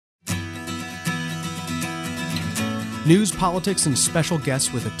News, politics, and special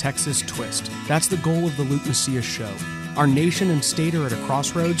guests with a Texas twist. That's the goal of the Luke Macias Show. Our nation and state are at a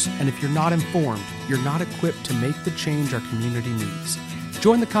crossroads, and if you're not informed, you're not equipped to make the change our community needs.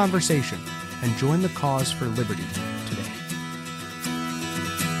 Join the conversation and join the cause for liberty today.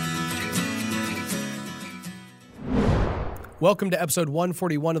 Welcome to episode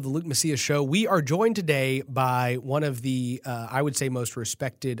 141 of the Luke Macias Show. We are joined today by one of the, I would say, most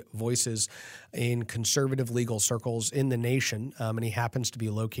respected voices in conservative legal circles in the nation, and he happens to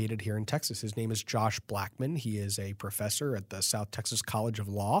be located here in Texas. His name is Josh Blackman. He is a professor at the South Texas College of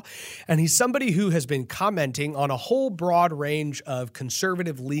Law, and he's somebody who has been commenting on a whole broad range of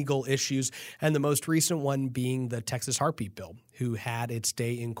conservative legal issues, and the most recent one being the Texas Heartbeat Bill, who had its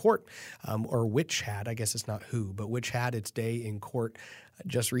day in court, or which had, I guess it's not who, but which had its day in court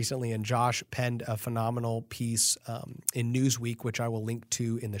just recently. And Josh penned a phenomenal piece in Newsweek, which I will link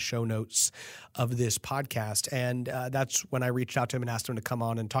to in the show notes of this podcast. And that's when I reached out to him and asked him to come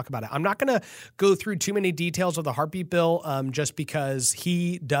on and talk about it. I'm not going to go through too many details of the Heartbeat Bill, just because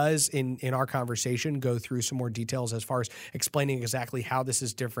he does in our conversation go through some more details as far as explaining exactly how this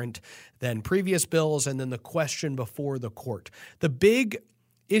is different than previous bills and then the question before the court. The big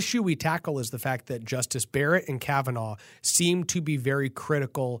issue we tackle is the fact that Justice Barrett and Kavanaugh seem to be very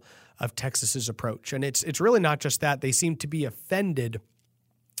critical of Texas's approach. And it's really not just that. They seem to be offended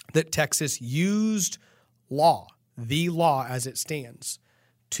that Texas used the law as it stands,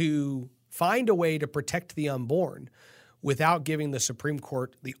 to find a way to protect the unborn without giving the Supreme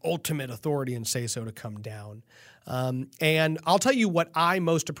Court the ultimate authority and say-so to come down. And I'll tell you what I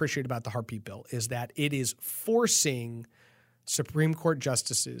most appreciate about the Heartbeat Bill is that it is forcing Supreme Court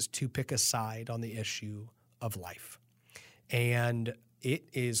justices to pick a side on the issue of life. And it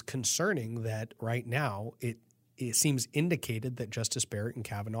is concerning that right now it seems indicated that Justice Barrett and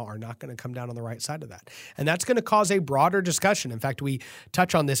Kavanaugh are not going to come down on the right side of that. And that's going to cause a broader discussion. In fact, we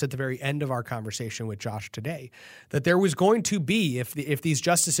touch on this at the very end of our conversation with Josh today, that there was going to be, if these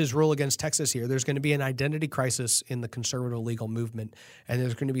justices rule against Texas here, there's going to be an identity crisis in the conservative legal movement. And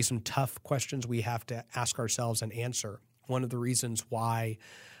there's going to be some tough questions we have to ask ourselves and answer. One of the reasons why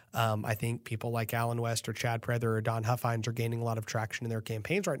I think people like Alan West or Chad Prather or Don Huffines are gaining a lot of traction in their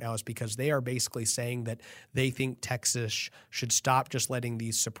campaigns right now is because they are basically saying that they think Texas should stop just letting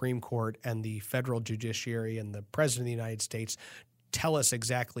the Supreme Court and the federal judiciary and the President of the United States tell us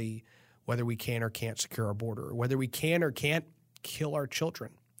exactly whether we can or can't secure our border, or whether we can or can't kill our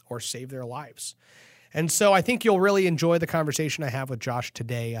children or save their lives. And so I think you'll really enjoy the conversation I have with Josh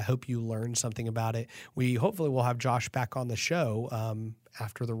today. I hope you learned something about it. We hopefully will have Josh back on the show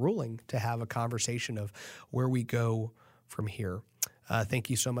after the ruling to have a conversation of where we go from here. Thank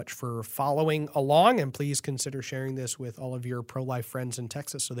you so much for following along, and please consider sharing this with all of your pro-life friends in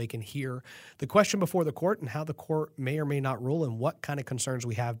Texas so they can hear the question before the court and how the court may or may not rule and what kind of concerns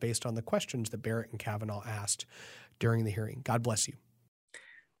we have based on the questions that Barrett and Kavanaugh asked during the hearing. God bless you.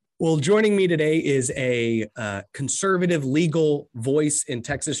 Well, joining me today is a conservative legal voice in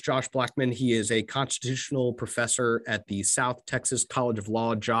Texas, Josh Blackman. He is a constitutional professor at the South Texas College of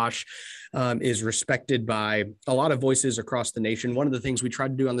Law. Josh is respected by a lot of voices across the nation. One of the things we try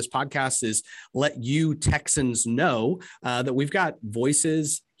to do on this podcast is let you Texans know that we've got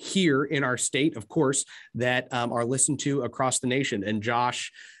voices here in our state, of course, that are listened to across the nation. And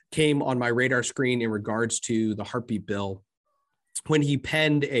Josh came on my radar screen in regards to the Heartbeat Bill when he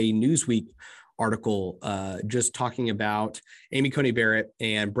penned a Newsweek article just talking about Amy Coney Barrett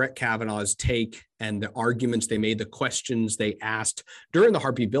and Brett Kavanaugh's take and the arguments they made, the questions they asked during the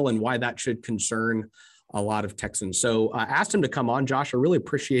Heartbeat Bill, and why that should concern a lot of Texans. So I asked him to come on. Josh, I really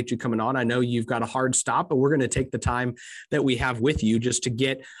appreciate you coming on. I know you've got a hard stop, but we're going to take the time that we have with you just to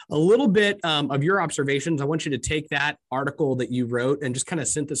get a little bit of your observations. I want you to take that article that you wrote and just kind of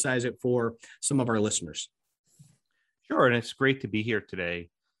synthesize it for some of our listeners. Sure, and it's great to be here today.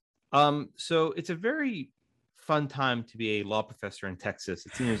 So it's a very fun time to be a law professor in Texas.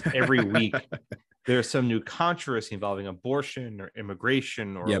 It seems every week there's some new controversy involving abortion or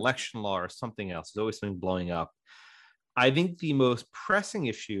immigration or election law or something else. There's always something blowing up. I think the most pressing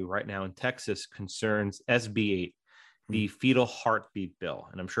issue right now in Texas concerns SB 8, the fetal heartbeat bill.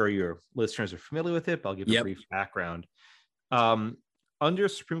 And I'm sure your listeners are familiar with it, but I'll give a brief background. Under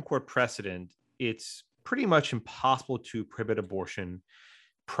Supreme Court precedent, it's pretty much impossible to prohibit abortion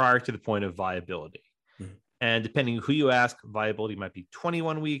prior to the point of viability. And depending who you ask, viability might be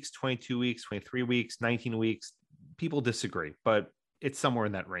 21 weeks, 22 weeks, 23 weeks, 19 weeks. People disagree, but it's somewhere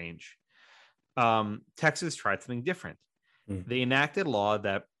in that range. Texas tried something different. They enacted a law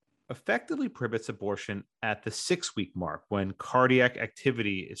that effectively prohibits abortion at the 6-week mark when cardiac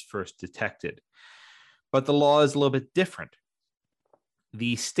activity is first detected. But the law is a little bit different.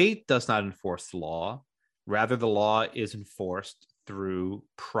 The state does not enforce the law. Rather, the law is enforced through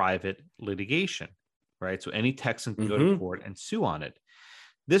private litigation, right? So any Texan can go to court and sue on it.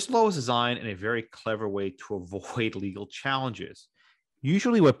 This law is designed in a very clever way to avoid legal challenges.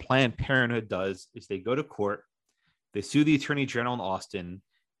 Usually what Planned Parenthood does is they go to court, they sue the Attorney General in Austin,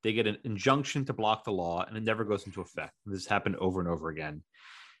 they get an injunction to block the law, and it never goes into effect. This happened over and over again.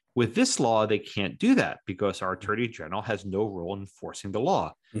 With this law, they can't do that because our Attorney General has no role in enforcing the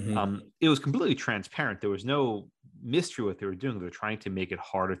law. It was completely transparent. There was no mystery what they were doing. They were trying to make it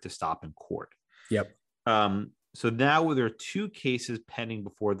harder to stop in court. Yep. So now there are two cases pending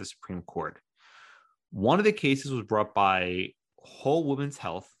before the Supreme Court. One of the cases was brought by Whole Women's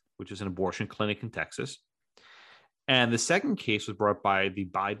Health, which is an abortion clinic in Texas. And the second case was brought by the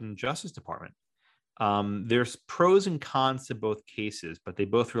Biden Justice Department. There's pros and cons to both cases, but they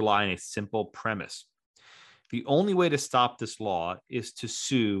both rely on a simple premise. The only way to stop this law is to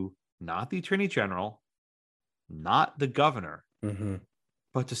sue not the Attorney General, not the governor,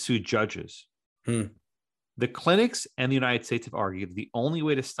 but to sue judges. The clinics and the United States have argued the only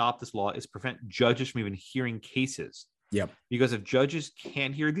way to stop this law is prevent judges from even hearing cases. Yep. Because if judges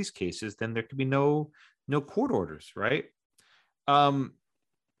can't hear these cases, then there could be no court orders, right?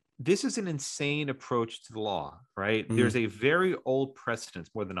 This is an insane approach to the law, right? There's a very old precedent,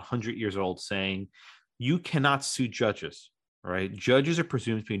 more than 100 years old, saying you cannot sue judges, right? Judges are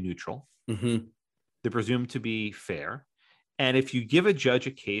presumed to be neutral. They're presumed to be fair. And if you give a judge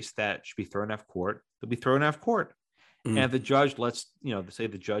a case that should be thrown out of court, they'll be thrown out of court. And if the judge say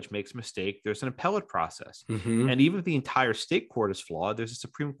the judge makes a mistake, there's an appellate process. And even if the entire state court is flawed, there's a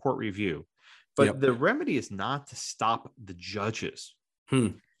Supreme Court review. But the remedy is not to stop the judges.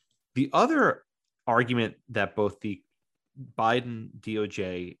 The other argument that both the Biden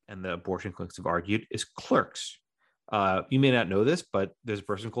DOJ and the abortion clinics have argued is clerks. You may not know this, but there's a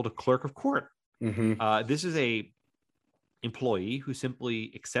person called a clerk of court. This is a employee who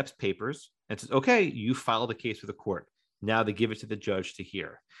simply accepts papers and says, okay, you filed a case with the court. Now they give it to the judge to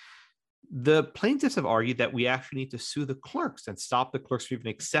hear. The plaintiffs have argued that we actually need to sue the clerks and stop the clerks from even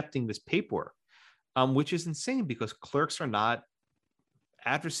accepting this paperwork, which is insane because clerks are not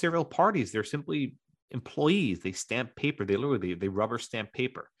adversarial parties. They're simply employees. They stamp paper. They rubber stamp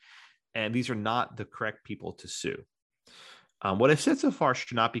paper. And these are not the correct people to sue. What I've said so far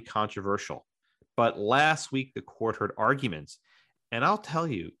should not be controversial. But last week, the court heard arguments. And I'll tell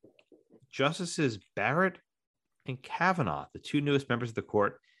you, Justices Barrett and Kavanaugh, the two newest members of the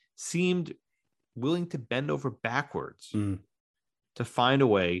court, seemed willing to bend over backwards to find a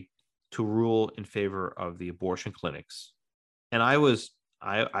way to rule in favor of the abortion clinics. And I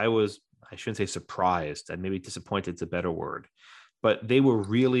shouldn't say surprised, and maybe disappointed is a better word, but they were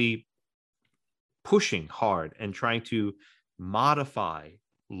really pushing hard and trying to modify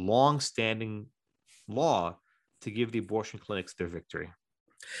long-standing law to give the abortion clinics their victory.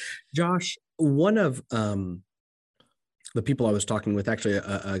 Josh, one of the people I was talking with, actually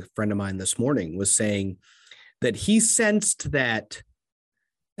a friend of mine this morning, was saying that he sensed that,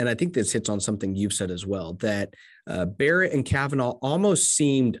 and I think this hits on something you've said as well, that Barrett and Kavanaugh almost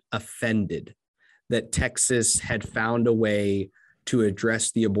seemed offended that Texas had found a way to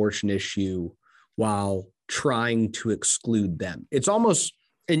address the abortion issue while trying to exclude them. It's almost,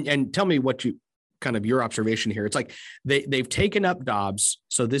 and tell me what you kind of your observation here. It's like they've taken up Dobbs.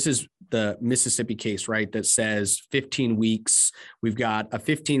 So this is the Mississippi case, right? That says 15 weeks. We've got a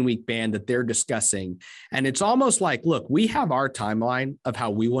 15-week ban that they're discussing. And it's almost like, look, we have our timeline of how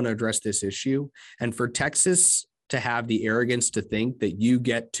we want to address this issue. And for Texas to have the arrogance to think that you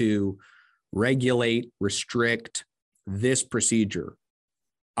get to regulate, restrict this procedure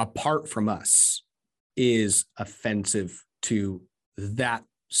apart from us is offensive to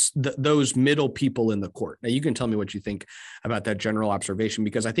those middle people in the court. Now, you can tell me what you think about that general observation,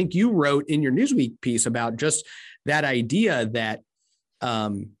 because I think you wrote in your Newsweek piece about just that idea that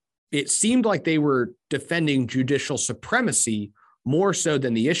it seemed like they were defending judicial supremacy more so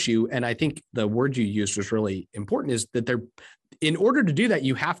than the issue. And I think the word you used was really important, is that in order to do that,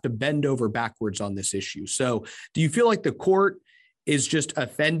 you have to bend over backwards on this issue. So do you feel like the court is just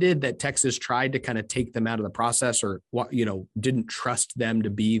offended that Texas tried to kind of take them out of the process, or didn't trust them to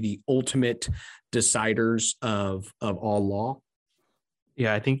be the ultimate deciders of all law?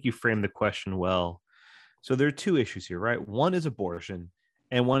 Yeah, I think you framed the question well. So there are two issues here, right? One is abortion,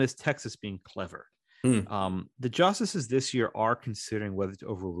 and one is Texas being clever. The justices this year are considering whether to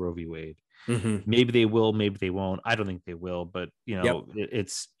overrule Roe v. Wade. Maybe they will, maybe they won't. I don't think they will, but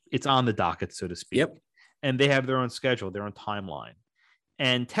it's on the docket, so to speak. And they have their own schedule, their own timeline.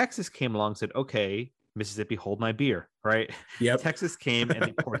 And Texas came along and said, okay, Mississippi, hold my beer, right? Yep. Texas came and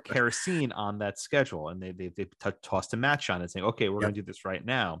they poured kerosene on that schedule, and they tossed a match on it saying, okay, we're going to do this right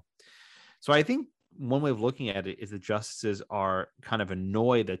now. So I think one way of looking at it is the justices are kind of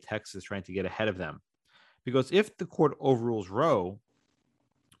annoyed that Texas is trying to get ahead of them. Because if the court overrules Roe,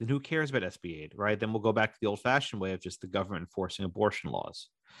 then who cares about SB 8, right? Then we'll go back to the old-fashioned way of just the government enforcing abortion laws.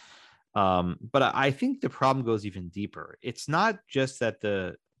 But I think the problem goes even deeper. It's not just that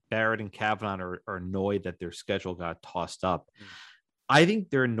the Barrett and Kavanaugh are annoyed that their schedule got tossed up. I think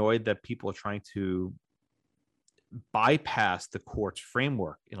they're annoyed that people are trying to bypass the court's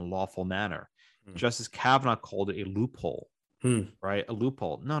framework in a lawful manner. Justice Kavanaugh called it a loophole, right? A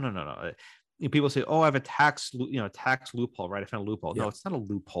loophole. No. People say, "Oh, I have a tax loophole, right? I found a loophole." No, it's not a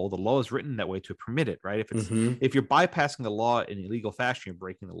loophole. The law is written that way to permit it, right? If you're bypassing the law in illegal fashion, you're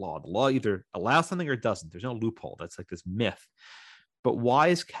breaking the law. The law either allows something or it doesn't. There's no loophole. That's like this myth. But why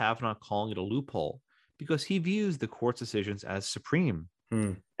is Kavanaugh calling it a loophole? Because he views the court's decisions as supreme,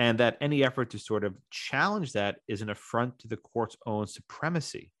 and that any effort to sort of challenge that is an affront to the court's own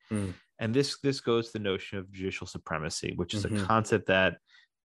supremacy. And this goes to the notion of judicial supremacy, which is a concept that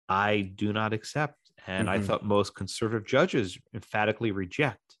I do not accept, and I thought most conservative judges emphatically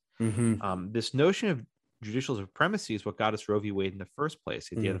reject. This notion of judicial supremacy is what got us Roe v. Wade in the first place.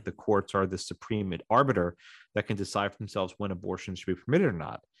 The idea that the courts are the supreme arbiter that can decide for themselves when abortion should be permitted or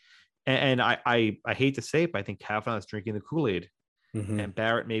not. And I hate to say it, but I think Kavanaugh is drinking the Kool-Aid, and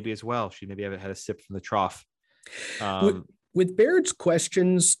Barrett maybe as well. She maybe had a sip from the trough. With Barrett's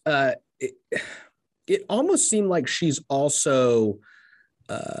questions, it almost seemed like she's also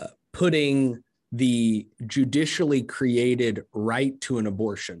putting the judicially created right to an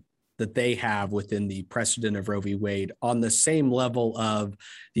abortion that they have within the precedent of Roe v. Wade on the same level of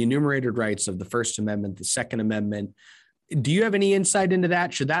the enumerated rights of the First Amendment, the Second Amendment. Do you have any insight into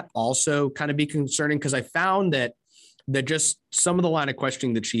that? Should that also kind of be concerning? Because I found that just some of the line of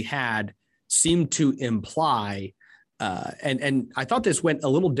questioning that she had seemed to imply, and I thought this went a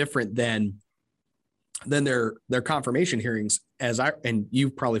little different than their confirmation hearings, and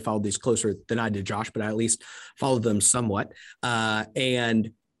you've probably followed these closer than I did, Josh, but I at least followed them somewhat.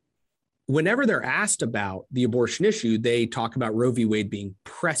 And whenever they're asked about the abortion issue, they talk about Roe v. Wade being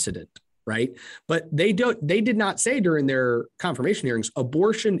precedent, right? But they did not say during their confirmation hearings,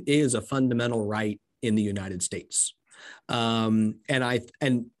 abortion is a fundamental right in the United States. And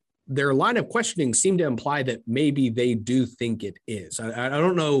their line of questioning seemed to imply that maybe they do think it is. I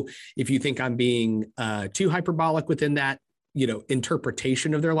don't know if you think I'm being too hyperbolic within that,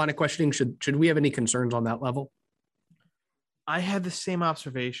 interpretation of their line of questioning. Should we have any concerns on that level? I had the same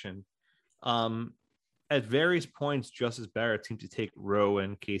observation. At various points, Justice Barrett seemed to take Roe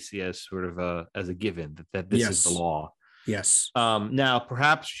and Casey as sort of as a given that this is the law. Yes. Now,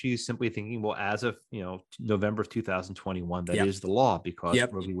 perhaps she's simply thinking, well, as of November of 2021, that is the law because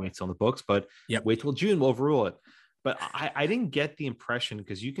Roe v. Wade's on the books. But wait till June, we'll overrule it. But I didn't get the impression,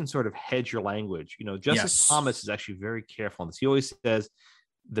 because you can sort of hedge your language. Justice Thomas is actually very careful on this. He always says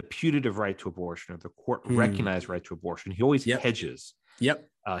the putative right to abortion or the court recognized right to abortion. He always hedges.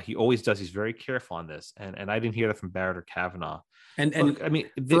 He always does. He's very careful on this. And I didn't hear that from Barrett or Kavanaugh. And look, I mean,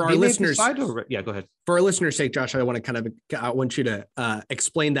 for our listeners, go ahead. For our listeners' sake, Josh, I want you to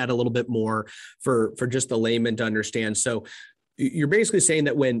explain that a little bit more for just the layman to understand. So you're basically saying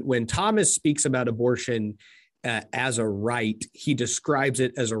that when Thomas speaks about abortion as a right, he describes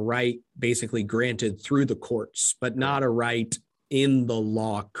it as a right basically granted through the courts, but not a right in the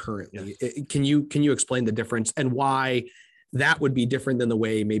law currently. Yes. Can you explain the difference and why that would be different than the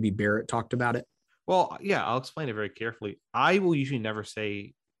way maybe Barrett talked about it? Well, yeah, I'll explain it very carefully. I will usually never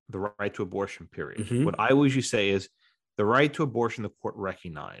say the right to abortion, period. What I will usually say is the right to abortion the court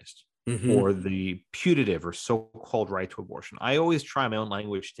recognized, or the putative or so-called right to abortion. I always try my own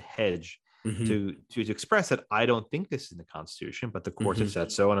language to hedge, to express that I don't think this is in the Constitution, but the court has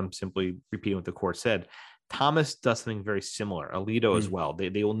said so, and I'm simply repeating what the court said. Thomas does something very similar, Alito as well.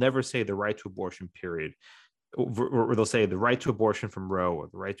 They will never say the right to abortion, period. Or they'll say the right to abortion from Roe or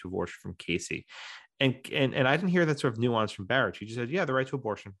the right to abortion from Casey. And I didn't hear that sort of nuance from Barrett. She just said, the right to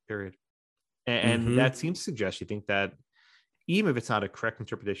abortion, period. And that seems to suggest you think that even if it's not a correct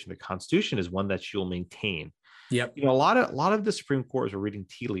interpretation of the Constitution, is one that she'll maintain. Yep. A lot of the Supreme Court are reading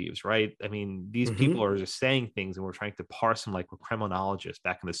tea leaves, right? I mean, these people are just saying things and we're trying to parse them like we're criminologists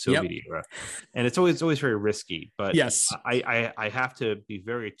back in the Soviet era. And it's always very risky. But I have to be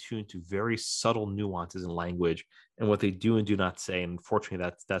very attuned to very subtle nuances in language and what they do and do not say. And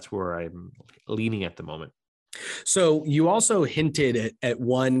unfortunately, that's where I'm leaning at the moment. So you also hinted at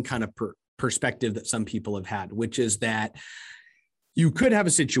one kind of perspective that some people have had, which is that You could have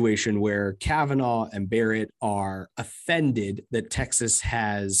a situation where Kavanaugh and Barrett are offended that Texas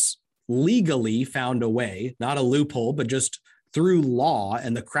has legally found a way, not a loophole, but just through law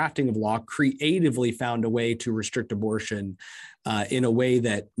and the crafting of law, creatively found a way to restrict abortion in a way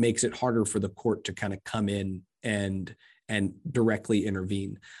that makes it harder for the court to kind of come in and directly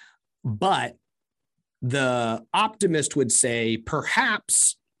intervene. But the optimist would say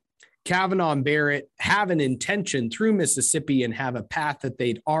perhaps Kavanaugh and Barrett have an intention through Mississippi and have a path that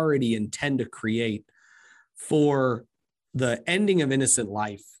they'd already intend to create for the ending of innocent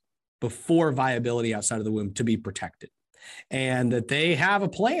life before viability outside of the womb to be protected. And that they have a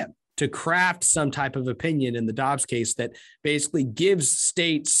plan to craft some type of opinion in the Dobbs case that basically gives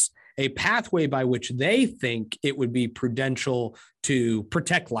states a pathway by which they think it would be prudential to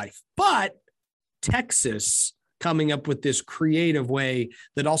protect life. But Texas coming up with this creative way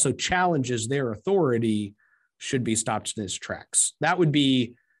that also challenges their authority should be stopped in its tracks. That would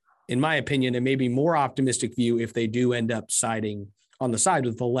be, in my opinion, a maybe more optimistic view if they do end up siding on the side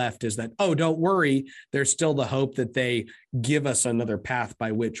with the left, is that, oh, don't worry, there's still the hope that they give us another path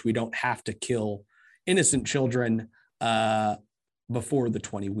by which we don't have to kill innocent children before the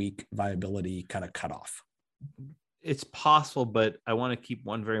 20-week viability kind of cutoff. It's possible, but I want to keep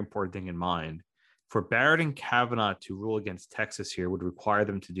one very important thing in mind. For Barrett and Kavanaugh to rule against Texas here would require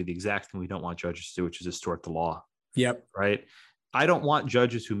them to do the exact thing we don't want judges to do, which is distort the law. Yep. Right. I don't want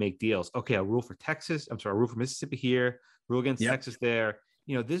judges who make deals. Okay, I'll rule for Texas. I'll rule for Mississippi here, rule against Texas there.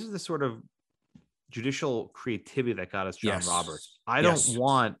 This is the sort of judicial creativity that got us John Roberts. I don't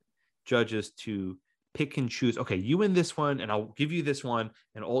want judges to pick and choose. Okay, you win this one, and I'll give you this one,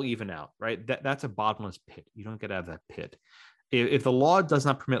 and all even out. Right. That's a bottomless pit. You don't get out of that pit. If the law does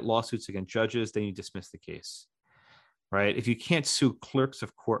not permit lawsuits against judges, then you dismiss the case, right? If you can't sue clerks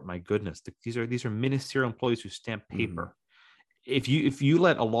of court, my goodness, these are ministerial employees who stamp paper. Mm-hmm. If you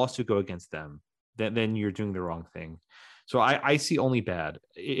let a lawsuit go against them, then you're doing the wrong thing. So I see only bad.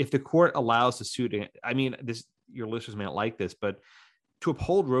 If the court allows the suit, I mean, your listeners may not like this, but to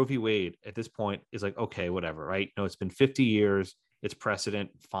uphold Roe v. Wade at this point is like, okay, whatever, right? No, it's been 50 years, it's precedent,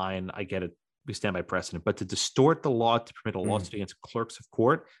 fine, I get it. We stand by precedent, but to distort the law to permit a lawsuit against clerks of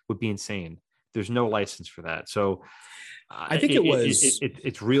court would be insane. There's no license for that. So I think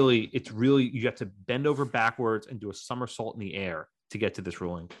it's really, you have to bend over backwards and do a somersault in the air to get to this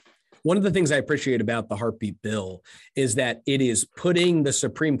ruling. One of the things I appreciate about the heartbeat bill is that it is putting the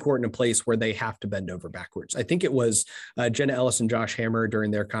Supreme Court in a place where they have to bend over backwards. I think it was Jenna Ellis and Josh Hammer during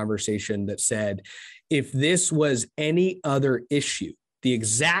their conversation that said, if this was any other issue, the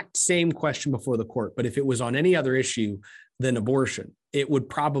exact same question before the court, but if it was on any other issue than abortion, it would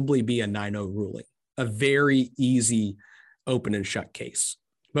probably be a 9-0 ruling, a very easy open and shut case.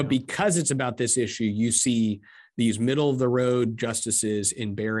 But because it's about this issue, you see these middle of the road justices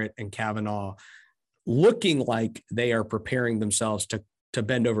in Barrett and Kavanaugh looking like they are preparing themselves to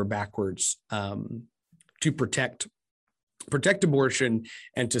bend over backwards to protect abortion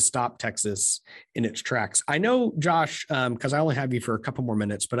and to stop Texas in its tracks. I know, Josh, because I only have you for a couple more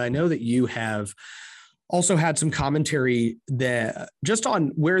minutes, but I know that you have also had some commentary that just on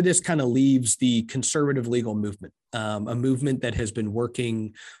where this kind of leaves the conservative legal movement, a movement that has been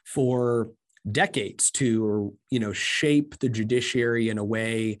working for decades to, shape the judiciary in a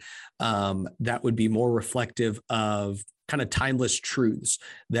way that would be more reflective of kind of timeless truths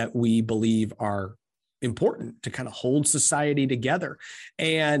that we believe are important to kind of hold society together.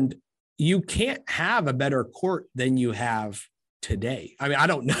 And you can't have a better court than you have today. I mean,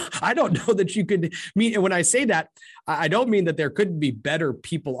 I don't know that you could mean, when I say that, I don't mean that there couldn't be better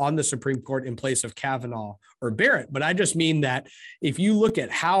people on the Supreme Court in place of Kavanaugh or Barrett, but I just mean that if you look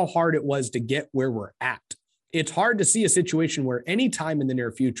at how hard it was to get where we're at, it's hard to see a situation where any time in the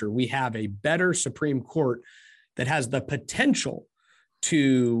near future, we have a better Supreme Court that has the potential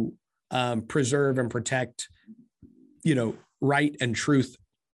to preserve and protect, right and truth.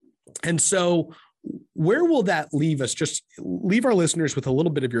 And so where will that leave us? Just leave our listeners with a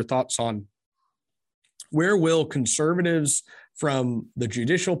little bit of your thoughts on where will conservatives from the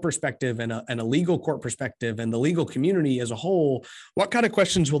judicial perspective and a legal court perspective and the legal community as a whole, what kind of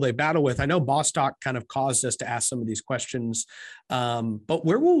questions will they battle with? I know Bostock kind of caused us to ask some of these questions, but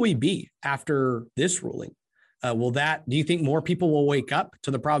where will we be after this ruling? Do you think more people will wake up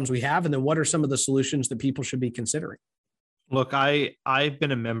to the problems we have? And then what are some of the solutions that people should be considering? Look, I've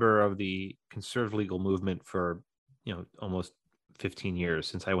been a member of the conservative legal movement for, almost 15 years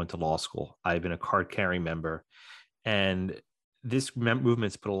since I went to law school. I've been a card-carrying member, and this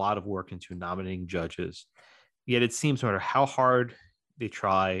movement's put a lot of work into nominating judges. Yet it seems no matter how hard they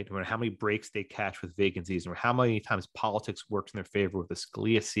try, no matter how many breaks they catch with vacancies, or how many times politics works in their favor with the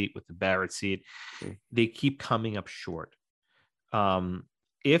Scalia seat, with the Barrett seat, they keep coming up short.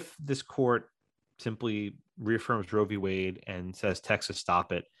 If this court simply reaffirms Roe v. Wade and says, Texas,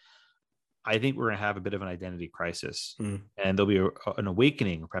 stop it, I think we're going to have a bit of an identity crisis, and there'll be an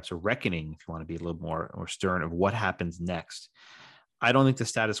awakening, perhaps a reckoning, if you want to be a little more stern, of what happens next. I don't think the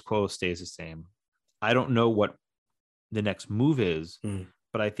status quo stays the same. I don't know what the next move is,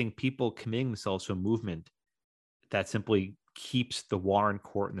 but I think people committing themselves to a movement that simply keeps the Warren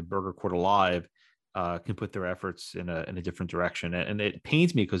court and the Burger court alive can put their efforts in a different direction. And it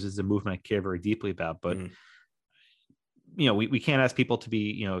pains me because it's a movement I care very deeply about, but we can't ask people to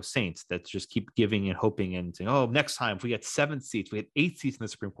be, saints that just keep giving and hoping and saying, oh, next time if we get 7 seats, we get 8 seats in the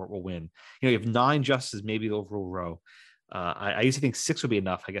Supreme Court, we'll win. You have 9 justices, maybe they'll overrule Roe. I used to think 6 would be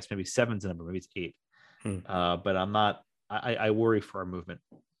enough. I guess maybe 7's the number, maybe it's 8. But I'm not, I worry for our movement.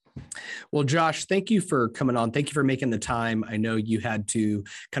 Well, Josh, thank you for coming on. Thank you for making the time. I know you had to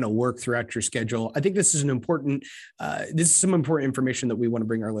kind of work throughout your schedule. I think this is some important information that we want to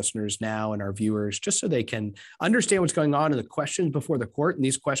bring our listeners now and our viewers, just so they can understand what's going on in the questions before the court. And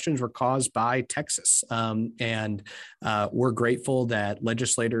these questions were caused by Texas. And we're grateful that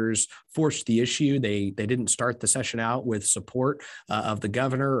legislators forced the issue. They didn't start the session out with support of the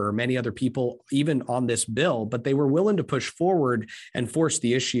governor or many other people, even on this bill, but they were willing to push forward and force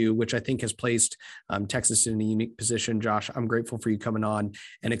the issue, which I think has placed Texas in a unique position. Josh, I'm grateful for you coming on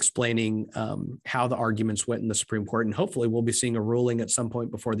and explaining how the arguments went in the Supreme Court. And hopefully we'll be seeing a ruling at some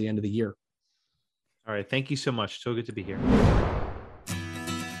point before the end of the year. All right. Thank you so much. So good to be here.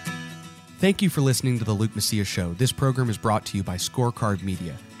 Thank you for listening to the Luke Macias Show. This program is brought to you by Scorecard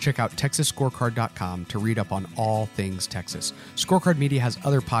Media. Check out TexasScorecard.com to read up on all things Texas. Scorecard Media has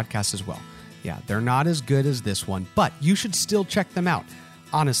other podcasts as well. Yeah, they're not as good as this one, but you should still check them out.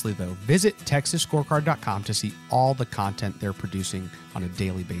 Honestly, though, visit TexasScorecard.com to see all the content they're producing on a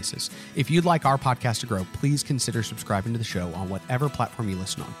daily basis. If you'd like our podcast to grow, please consider subscribing to the show on whatever platform you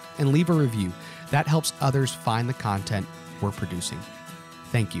listen on and leave a review. That helps others find the content we're producing.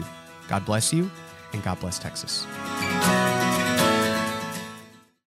 Thank you. God bless you, and God bless Texas.